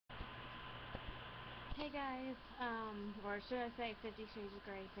Hey guys, or should I say 50 Shades of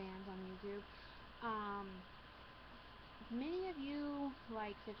Grey fans on YouTube. Um, Many of you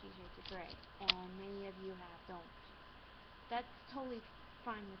like 50 Shades of Grey, and many of you don't. That's totally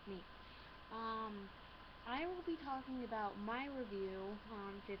fine with me. Um, I will be talking about my review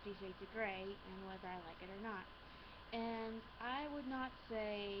on 50 Shades of Grey and whether I like it or not. And I would not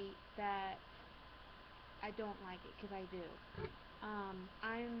say that I don't like it, because I do.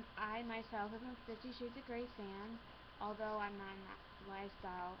 I myself am a 50 Shades of Grey fan, although I'm not in that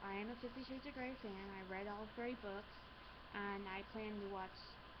lifestyle. I am a 50 Shades of Grey fan. I read all 30 books, and I plan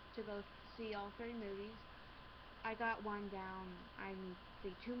to go see all 30 movies. I got one down. I need to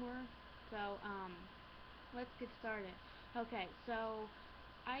see two more. So, let's get started. Okay, so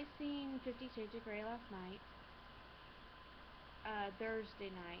I seen 50 Shades of Grey last night,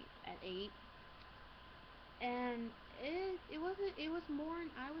 Thursday night at 8. And it was more,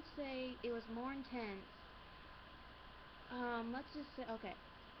 I would say it was more intense. Let's just say, okay,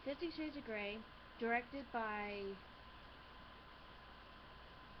 50 Shades of Grey, directed by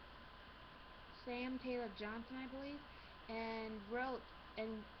Sam Taylor Johnson, I believe, and wrote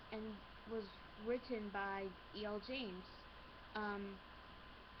and was written by E.L. James, um,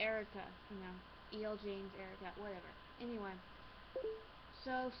 Erica, E.L. James, Erica, whatever. Anyway,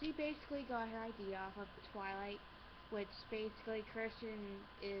 so she basically got her idea off of Twilight, which basically Christian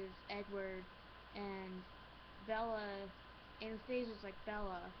is Edward, and Bella, Anastasia's like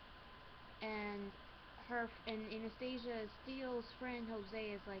Bella, and Anastasia Steele's friend Jose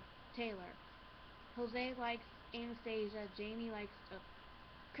is like Taylor. Jose likes Anastasia. Jamie likes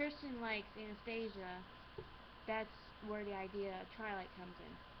Christian likes Anastasia. That's where the idea of Twilight comes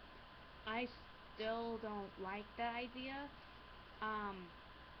in. I still don't like that idea. Um,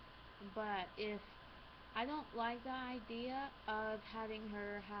 but if I don't like the idea of having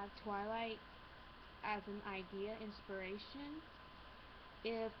her have Twilight as an idea inspiration.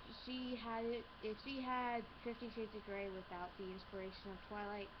 If she had 50 Shades of Grey without the inspiration of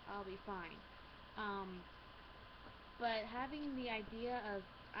Twilight, I'll be fine. Um, but having the idea of,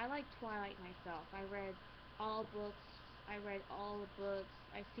 I like Twilight myself. I read all books. I read all the books.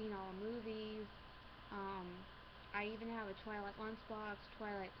 I've seen all the movies. Um, I even have a Twilight lunchbox,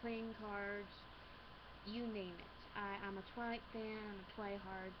 Twilight playing cards, you name it. I'm a Twilight fan. I'm a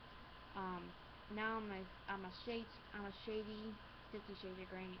Twilight. Um, Now I'm a shady 50 Shades of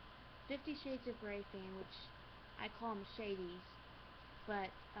Grey, 50 Shades of Grey fan, which I call them shadies, but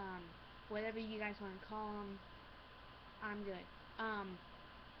whatever you guys want to call them, I'm good.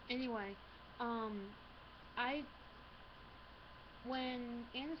 Anyway, um, I when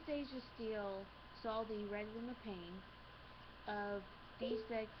Anastasia Steele saw the Red Room of Pain of the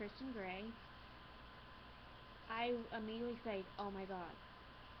said Christian Grey, I immediately said, "Oh my God!"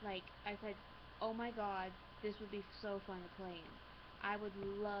 Like I said, "Oh my God, this would be so fun to play in. I would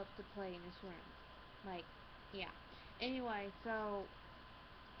love to play in this room." Like, yeah. Anyway, so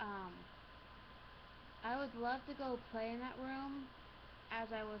um, I would love to go play in that room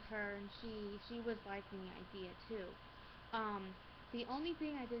as I was her, and she was liking the idea too. Um, the only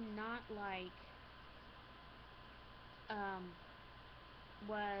thing I did not like um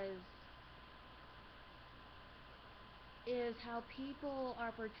was is how people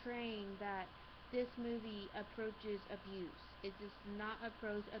are portraying that this movie approaches abuse. It does not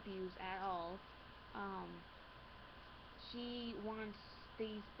approach abuse at all. Um, she wants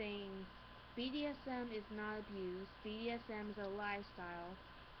these things. BDSM is not abuse. BDSM is a lifestyle.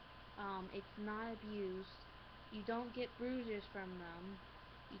 It's not abuse. You don't get bruises from them.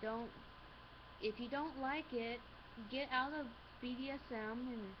 You don't. If you don't like it, get out of BDSM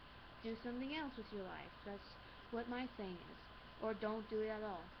and do something else with your life. That's what my thing is. Or don't do it at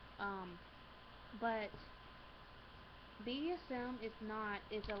all. Um, but BDSM is not,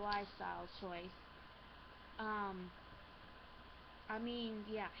 it's a lifestyle choice. Um, I mean,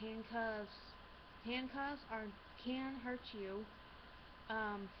 yeah, handcuffs can hurt you.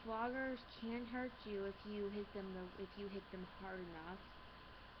 Floggers can hurt you if you hit them hard enough.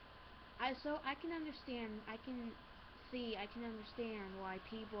 I can understand, I can understand why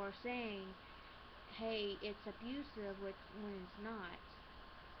people are saying, hey, it's abusive when it's not.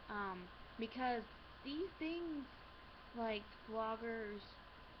 Um, because these things like floggers,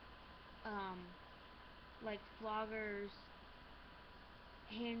 um, like floggers,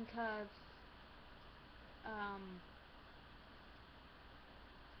 handcuffs, um,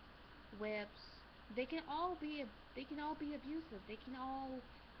 whips, they can all be abusive. They can all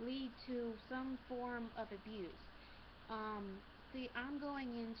lead to some form of abuse. See, I'm going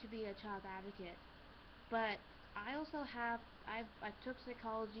in to be a child advocate, but I also I took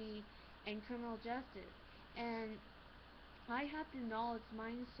psychology and criminal justice. And I have the knowledge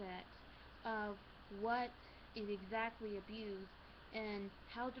mindset of what is exactly abuse and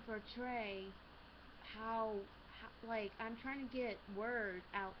how to portray how like I'm trying to get word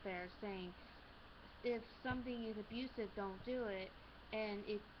out there saying if something is abusive, don't do it, and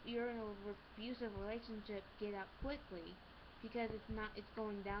if you're in a abusive relationship, get out quickly because it's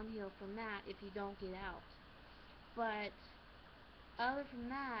going downhill from that if you don't get out. But other from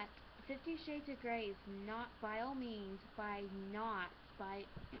that, 50 Shades of Grey is not by all means by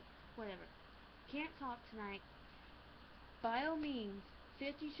whatever. Can't talk tonight. By all means,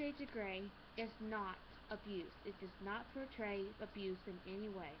 50 Shades of Grey is not abuse. It does not portray abuse in any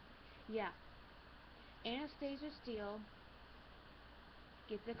way. Yeah, Anastasia Steele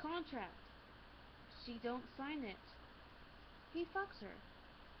gets a contract. She don't sign it. He fucks her.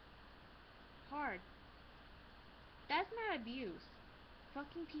 Hard. That's not abuse.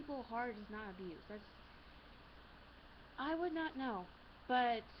 Fucking people hard is not abuse. I would not know.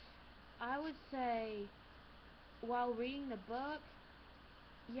 But I would say while reading the book,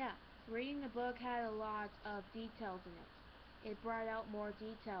 yeah, reading the book had a lot of details in it. It brought out more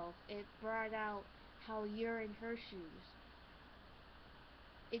details. It brought out how you're in her shoes.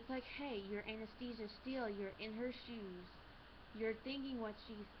 It's like, hey, you're Anastasia Steele, you're in her shoes. You're thinking what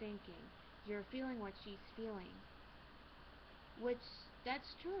she's thinking. You're feeling what she's feeling. Which,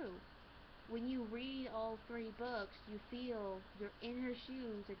 that's true. When you read all three books, you feel you're in her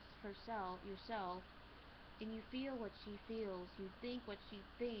shoes, it's yourself, and you feel what she feels, you think what she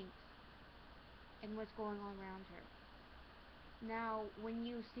thinks, and what's going on around her. Now, when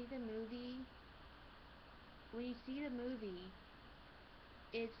you see the movie,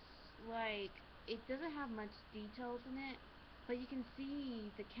 it's like, it doesn't have much details in it, but you can see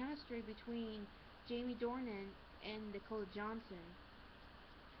the chemistry between Jamie Dornan and Dakota Johnson.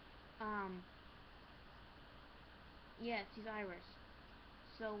 Um, yes, he's Irish.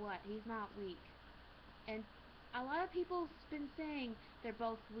 So what? He's not weak. And a lot of people's been saying they're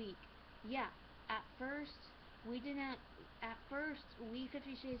both weak. Yeah, at first we didn't. At first, we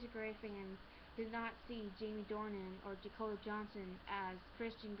 50 Shades of Grey fans did not see Jamie Dornan or Dakota Johnson as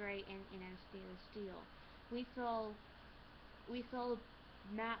Christian Grey and Anastasia Steele. We saw we saw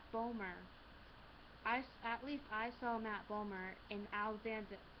Matt Bomer. At least I saw Matt Bomer and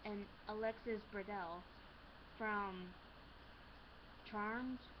Alexander and Alexis Bledel from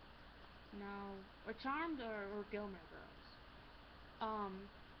Charmed. No, or Charmed or Gilmore Girls. Um,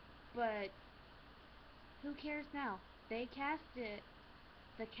 but who cares now? They casted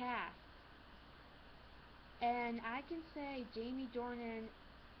the cast, and I can say Jamie Dornan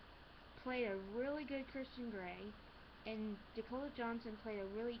played a really good Christian Grey, and Dakota Johnson played a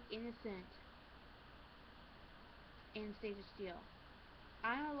really innocent Anastasia Steele.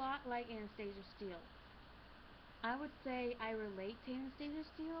 I'm a lot like Anastasia Steele. I would say I relate to Anastasia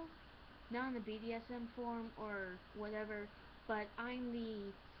Steele, not in the BDSM form or whatever, but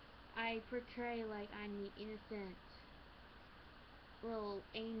I portray like I'm the innocent little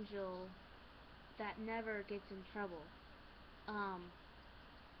angel that never gets in trouble. Um,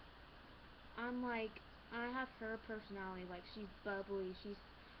 I'm like, I have her personality. Like she's bubbly.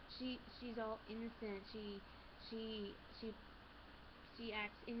 She's all innocent. She she she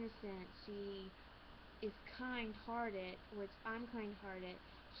acts innocent. She is kind-hearted, which I'm kind-hearted.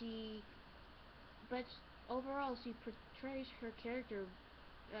 She, but overall, she portrays her character.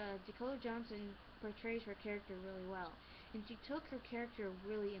 Dakota Johnson portrays her character really well, and she took her character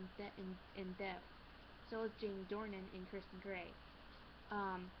really in depth. So is Jamie Dornan and Kristen Grey.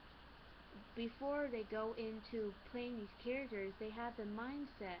 Um, before they go into playing these characters, they have the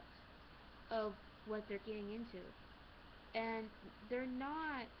mindset of what they're getting into, and they're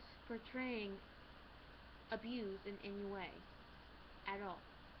not portraying abuse in any way at all.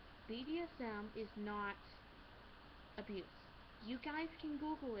 BDSM is not abuse. You guys can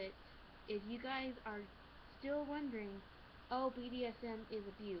Google it if you guys are still wondering, oh, BDSM is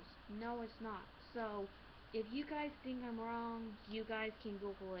abuse. No, it's not. So, if you guys think I'm wrong, you guys can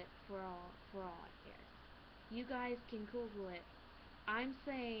Google it for all I care. You guys can Google it. I'm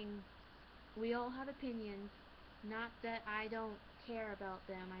saying we all have opinions. Not that I don't care about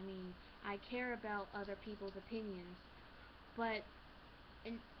them. I mean, I care about other people's opinions. But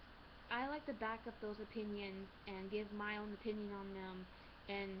and I like to back up those opinions and give my own opinion on them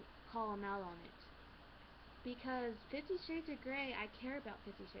and call them out on it. Because 50 Shades of Grey, I care about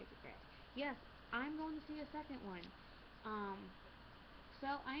 50 Shades of Grey. Yes, I'm going to see a second one. Um, so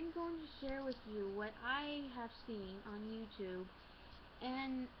I'm going to share with you what I have seen on YouTube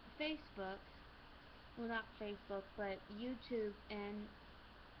and Facebook. Well, not Facebook, but YouTube and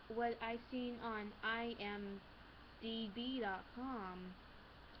what I seen on IMDb.com,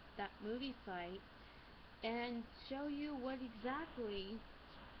 that movie site, and show you what exactly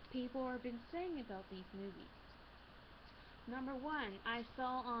people have been saying about these movies. Number one, I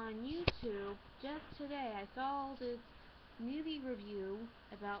saw on YouTube just today, I saw this movie review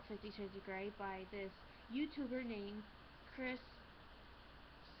about 50 Shades of Grey by this YouTuber named Chris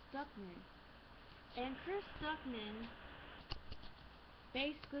Stuckman. And Chris Stuckman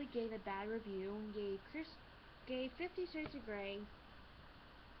basically gave a bad review and gave Fifty Shades of Grey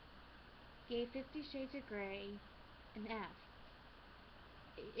an F.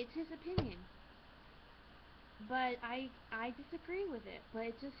 It's his opinion. But I disagree with it. But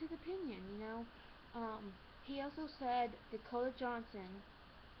it's just his opinion, you know. He also said Dakota Johnson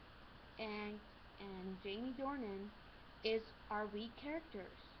and Jamie Dornan is our weak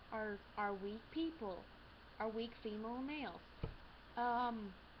characters, our weak people, our weak female males.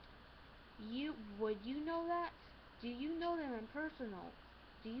 Um, would you know that? Do you know them in personal?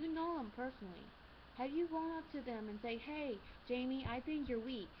 Do you know them personally? Have you gone up to them and say, "Hey, Jamie, I think you're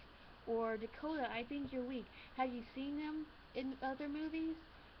weak," or "Dakota, I think you're weak"? Have you seen them in other movies?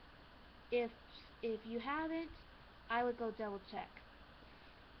 If you haven't, I would go double check.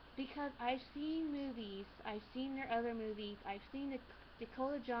 Because I've seen their other movies, I've seen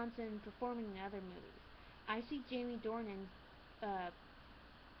Dakota Johnson performing in other movies. I see Jamie Dornan uh,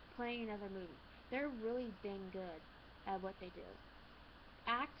 playing in other movies. They're really dang good at what they do.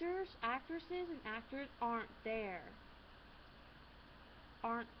 Actresses, and actors aren't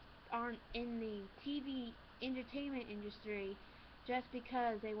aren't in the TV entertainment industry just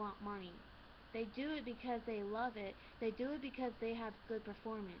because they want money. They do it because they love it. They do it because they have good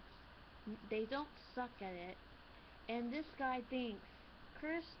performance. They don't suck at it. And this guy thinks,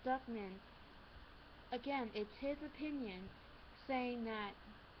 Chris Stuckman, again, it's his opinion, saying that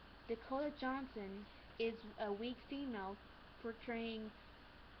Dakota Johnson is a weak female portraying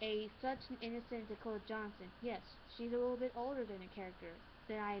such an innocent Dakota Johnson. Yes, she's a little bit older than a character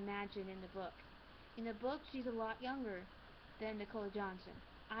than I imagine in the book. In the book, she's a lot younger than Dakota Johnson.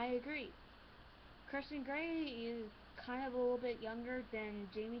 I agree. Christian Grey is kind of a little bit younger than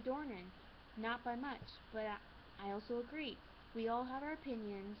Jamie Dornan. Not by much, but I also agree. We all have our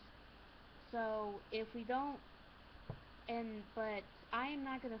opinions, so if we don't, but I am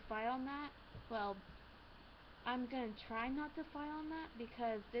not going to fight on that. Well, I'm going to try not to fight on that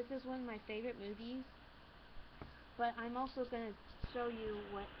because this is one of my favorite movies, but I'm also going to show you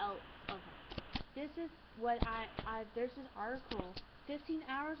what else. Okay. This is what there's this article 15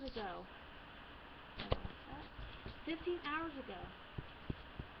 hours ago. 15 hours ago.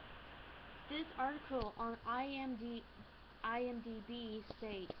 This article on IMDb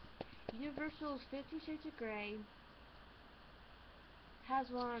states Universal's 50 Shades of Grey has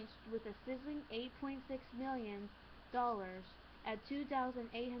launched with a sizzling $8.6 million at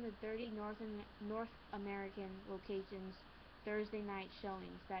 2,830 North American locations Thursday night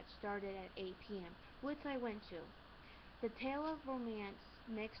showings that started at 8 p.m., which I went to. The tale of romance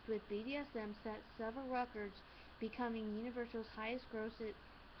mixed with BDSM set several records, becoming Universal's highest grossing,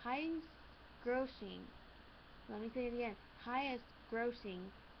 let me say it again, highest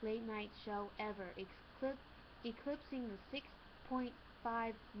grossing late night show ever, eclipsing the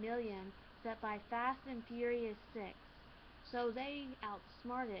 6.5 million set by Fast and Furious 6. So they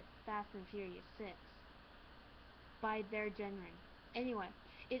outsmarted Fast and Furious 6 by their genre. Anyway,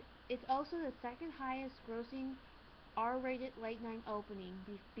 it's also the second highest grossing R-rated late night opening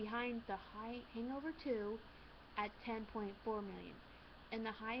behind The Hangover 2 at 10.4 million, and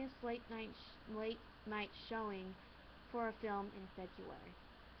the highest late night showing for a film in February.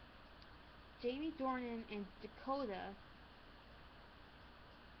 Jamie Dornan and Dakota,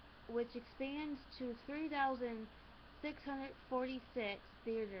 which expands to 3,646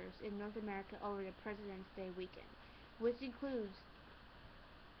 theaters in North America over the President's Day weekend, which includes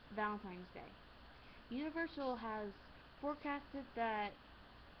Valentine's Day. Universal has forecasted that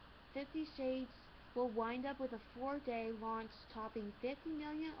 50 Shades will wind up with a 4-day launch topping $50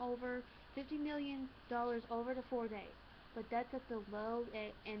 million over the 4 days, but that's at the low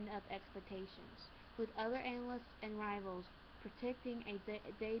end of expectations, with other analysts and rivals predicting a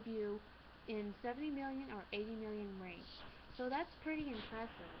debut in 70 million or 80 million range. So that's pretty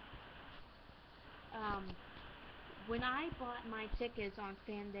impressive. When I bought my tickets on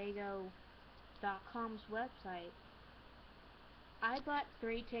Fandango.com's website, I bought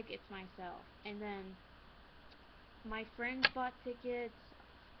 3 tickets myself, and then my friends bought tickets.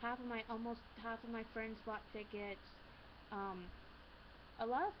 Almost half of my friends bought tickets. A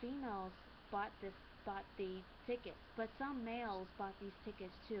lot of females bought bought the tickets, but some males bought these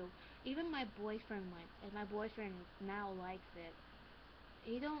tickets too. Even my boyfriend went, and my boyfriend now likes it.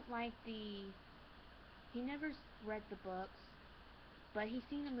 He don't like the he never read the books, but he's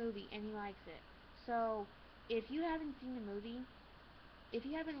seen the movie and he likes it. So, if you haven't seen the movie, if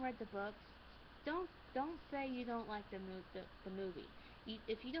you haven't read the books, don't say you don't like the movie.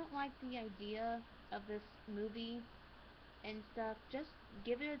 If you don't like the idea of this movie and stuff, just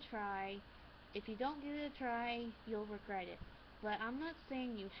give it a try. If you don't give it a try, you'll regret it. But I'm not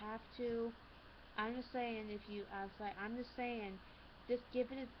saying you have to. I'm just saying if you I'm just saying just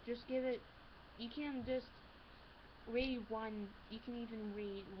give it you can just read one you can even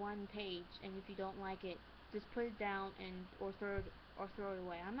read one page, and if you don't like it, just put it down and or throw it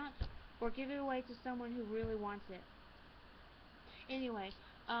away. I'm not or give it away to someone who really wants it. Anyway,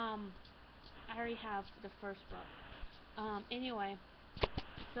 I already have the first book. Anyway,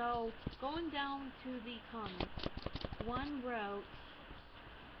 so going down to the comments, one wrote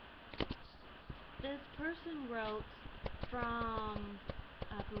this person wrote from,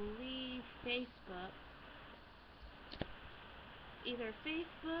 I believe, either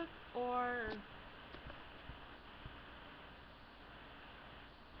Facebook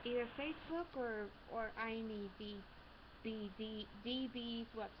either Facebook or DB's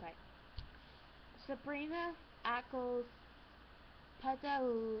website. Sabrina Ackles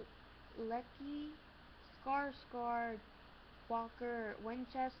Padalecki Skarsgård Walker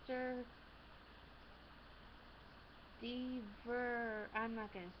Winchester Dever. I'm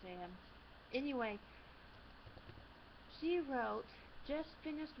not gonna say him. Anyway, she wrote, just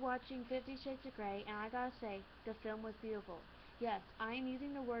finished watching 50 Shades of Grey, and I gotta say, the film was beautiful. Yes, I am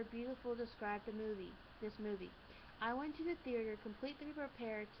using the word beautiful to describe this movie. I went to the theater completely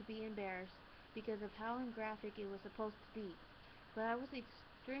prepared to be embarrassed because of how graphic it was supposed to be, but I was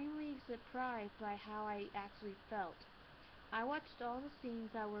extremely surprised by how I actually felt. I watched all the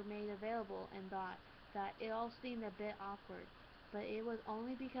scenes that were made available and thought that it all seemed a bit awkward, but it was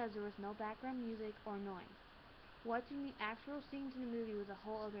only because there was no background music or noise. Watching the actual scenes in the movie was a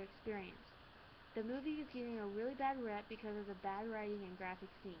whole other experience. The movie is getting a really bad rep because of the bad writing and graphic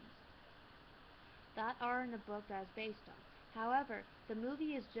scenes that are in the book that is based on. However, the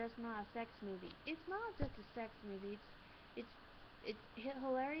movie is just not a sex movie. It's not just a sex movie. It's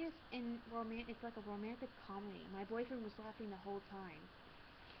hilarious and It's like a romantic comedy. My boyfriend was laughing the whole time.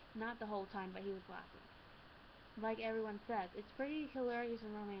 Not the whole time, but he was laughing. Like everyone says, it's pretty hilarious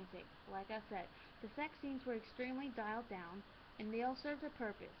and romantic. Like I said, the sex scenes were extremely dialed down, and they all served a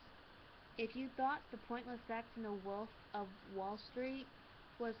purpose. If you thought the pointless sex in The Wolf of Wall Street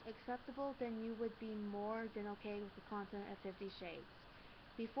was acceptable, then you would be more than okay with the content of 50 Shades.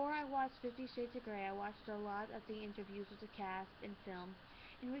 Before I watched 50 Shades of Grey, I watched a lot of the interviews with the cast and film,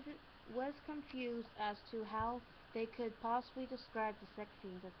 and was confused as to how they could possibly describe the sex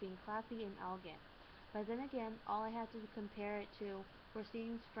scenes as being classy and elegant. But then again, all I had to compare it to were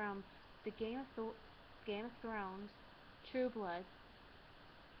scenes from the Game of Thrones, True Blood,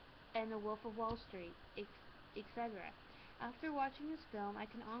 and The Wolf of Wall Street, etc. After watching this film, I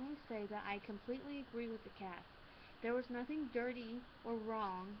can only say that I completely agree with the cast. There was nothing dirty or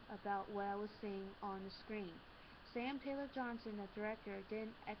wrong about what I was seeing on the screen. Sam Taylor Johnson, the director, did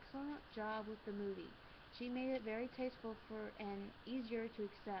an excellent job with the movie. She made it very tasteful and easier to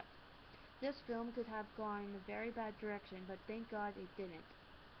accept. This film could have gone in a very bad direction, but thank God it didn't.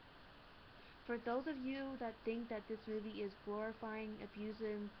 For those of you that think that this movie is glorifying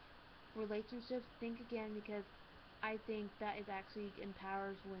abusive relationships, think again, because I think that it actually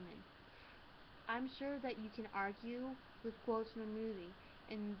empowers women. I'm sure that you can argue with quotes from the movie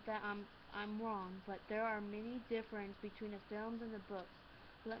and that I'm wrong, but there are many differences between the films and the books.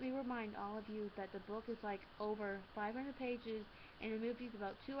 Let me remind all of you that the book is like over 500 pages and the movie is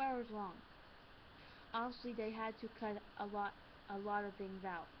about 2 hours long. Obviously, they had to cut a lot of things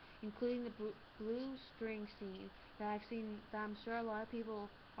out, including the blue string scene that I'm sure a lot of people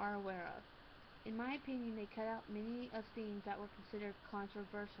are aware of. In my opinion, they cut out many of scenes that were considered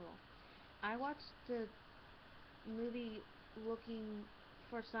controversial. I watched the movie looking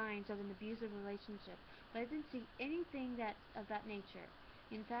for signs of an abusive relationship, but I didn't see anything of that nature.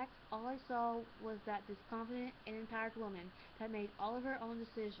 In fact, all I saw was that this confident and empowered woman that made all of her own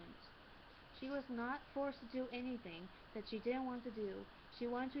decisions. She was not forced to do anything that she didn't want to do. She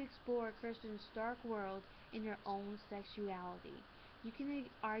wanted to explore Christian's dark world in her own sexuality. You can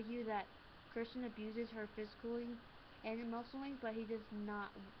argue that Christian abuses her physically and emotionally, but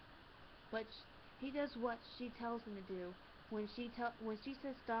but he does what she tells him to do. When she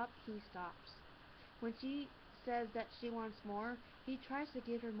says stop, he stops. When she says that she wants more, he tries to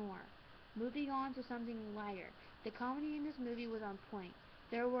give her more. Moving on to something lighter. The comedy in this movie was on point.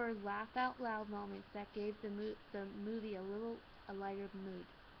 There were laugh out loud moments that gave the movie a lighter mood.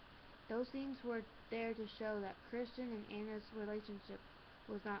 Those things were there to show that Christian and Anna's relationship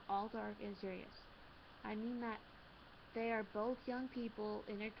was not all dark and serious. I mean that they are both young people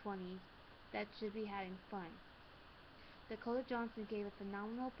in their 20s that should be having fun. Dakota Johnson gave a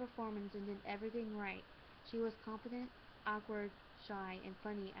phenomenal performance and did everything right. She was confident, awkward, shy, and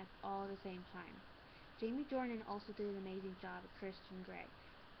funny at all the same time. Jamie Dornan also did an amazing job as Christian Grey.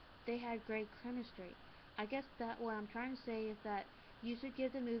 They had great chemistry. I guess that what I'm trying to say is that you should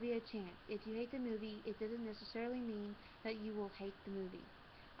give the movie a chance. If you hate the movie, it doesn't necessarily mean that you will hate the movie.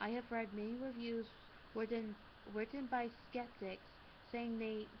 I have read many reviews written written by skeptics saying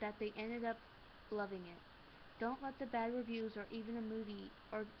that they ended up loving it. Don't let the bad reviews or even the movie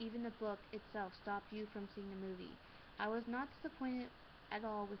or even the book itself stop you from seeing the movie. I was not disappointed at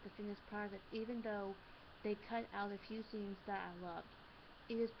all with the finished product, even though they cut out a few scenes that I loved.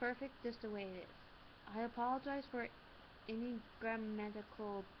 It is perfect just the way it is. I apologize for any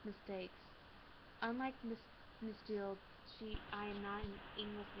grammatical mistakes. Unlike Miss Field, I am not an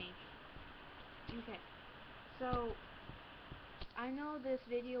English major. Okay, so I know this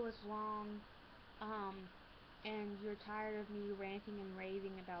video was long, um, and you're tired of me ranting and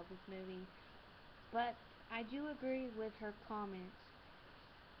raving about this movie, but I do agree with her comments.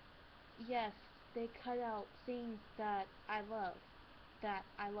 Yes, they cut out scenes that I love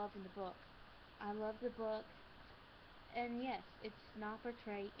in the book. I love the book, and yes, it's not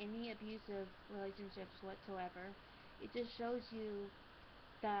portray any abusive relationships whatsoever. It just shows you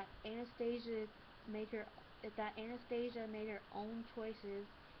that made her Anastasia made her own choices,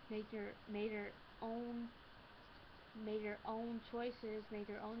 made her own made her own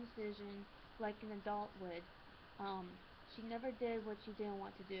decision like an adult would. Um, she never did what she didn't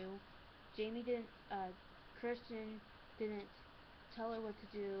want to do. Jamie didn't. Christian didn't tell her what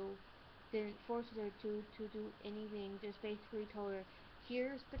to do. Didn't force her to do anything. Just basically told her,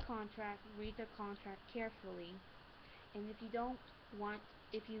 "Here's the contract. Read the contract carefully. And if you don't want,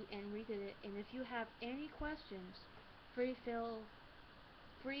 if you and read it, and if you have any questions, free feel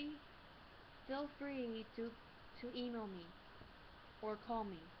free feel free to email me or call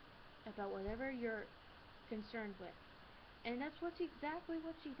me about whatever you're concerned with." And that's what's exactly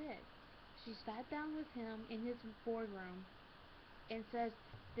what she did. She sat down with him in his boardroom and says,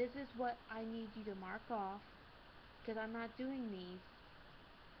 "This is what I need you to mark off because I'm not doing these.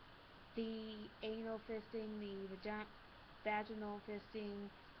 The anal fisting, the vaginal fisting,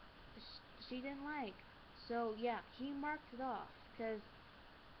 she didn't like." So yeah, he marked it off because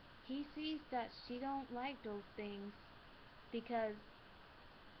he sees that she don't like those things because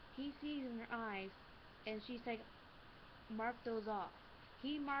he sees in her eyes, and she's like, "Mark those off."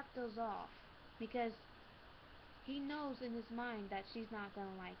 He marked those off because he knows in his mind that she's not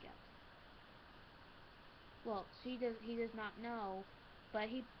gonna like it. Well, he does not know, but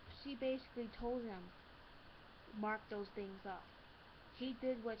she basically told him, "Mark those things off." He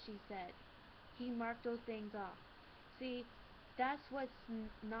did what she said. He marked those things off. See, that's what's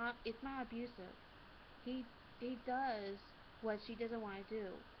not. It's not abusive. He he does what she doesn't want to do.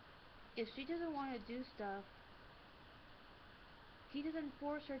 If she doesn't want to do stuff, he doesn't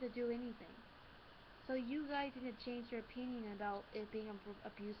force her to do anything. So you guys need to change your opinion about it being an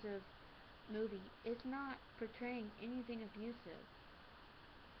abusive movie. It's not portraying anything abusive.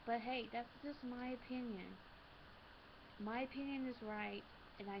 But hey, that's just my opinion. My opinion is right,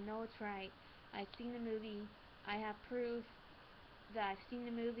 and I know it's right. I've seen the movie. I have proof that I've seen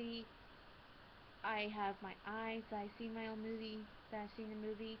the movie. I have my eyes that I've seen my own movie. That I've seen the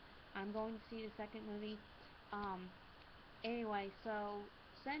movie. I'm going to see the second movie. Um. Anyway, so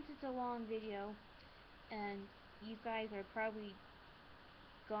since it's a long video, and you guys are probably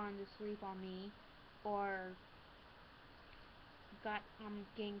gone to sleep on me, or got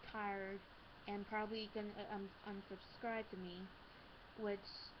getting tired, and probably gonna unsubscribe to me, which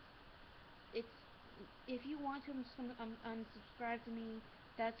it's if you want to unsubscribe to me,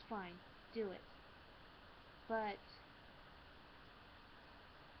 that's fine, do it. But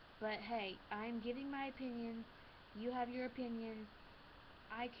hey, I'm giving my opinion. You have your opinion.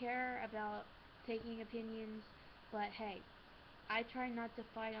 I care about taking opinions, but hey, I try not to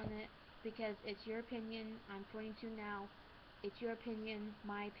fight on it because it's your opinion. I'm 22 now. It's your opinion.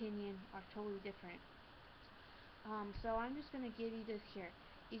 My opinion are totally different. So I'm just gonna give you this here.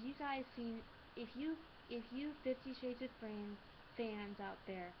 If you guys seen, if you 50 Shades of fans out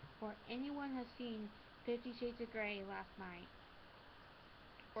there, or anyone has seen 50 Shades of Grey last night,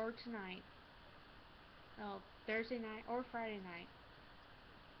 or tonight, oh, Thursday night, or Friday night,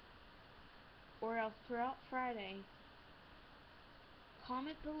 or else throughout Friday,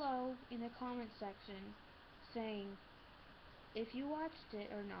 comment below in the comment section saying if you watched it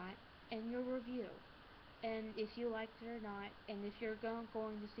or not and your review, and if you liked it or not, and if you're going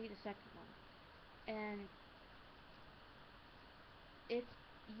to see the second one. And if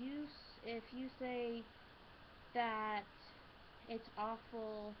if you say that it's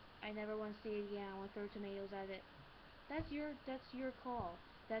awful, I never want to see it again, I want to throw tomatoes at it, that's your call.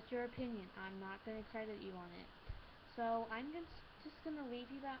 That's your opinion. I'm not gonna credit you on it. So just gonna leave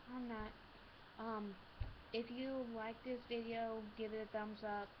you that on that. Um, if you like this video, give it a thumbs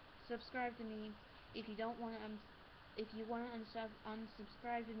up. Subscribe to me. If you don't want to, if you want to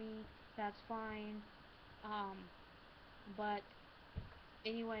unsubscribe to me, that's fine. Um, but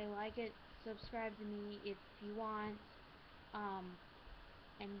anyway, like it, subscribe to me if you want. Um,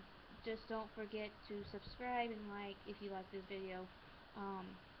 and just don't forget to subscribe and like if you like this video. Um,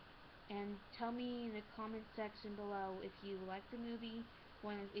 and tell me in the comment section below if you like the movie,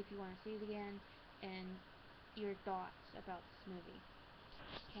 if you want to see it again, and your thoughts about this movie.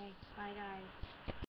 Okay, bye guys.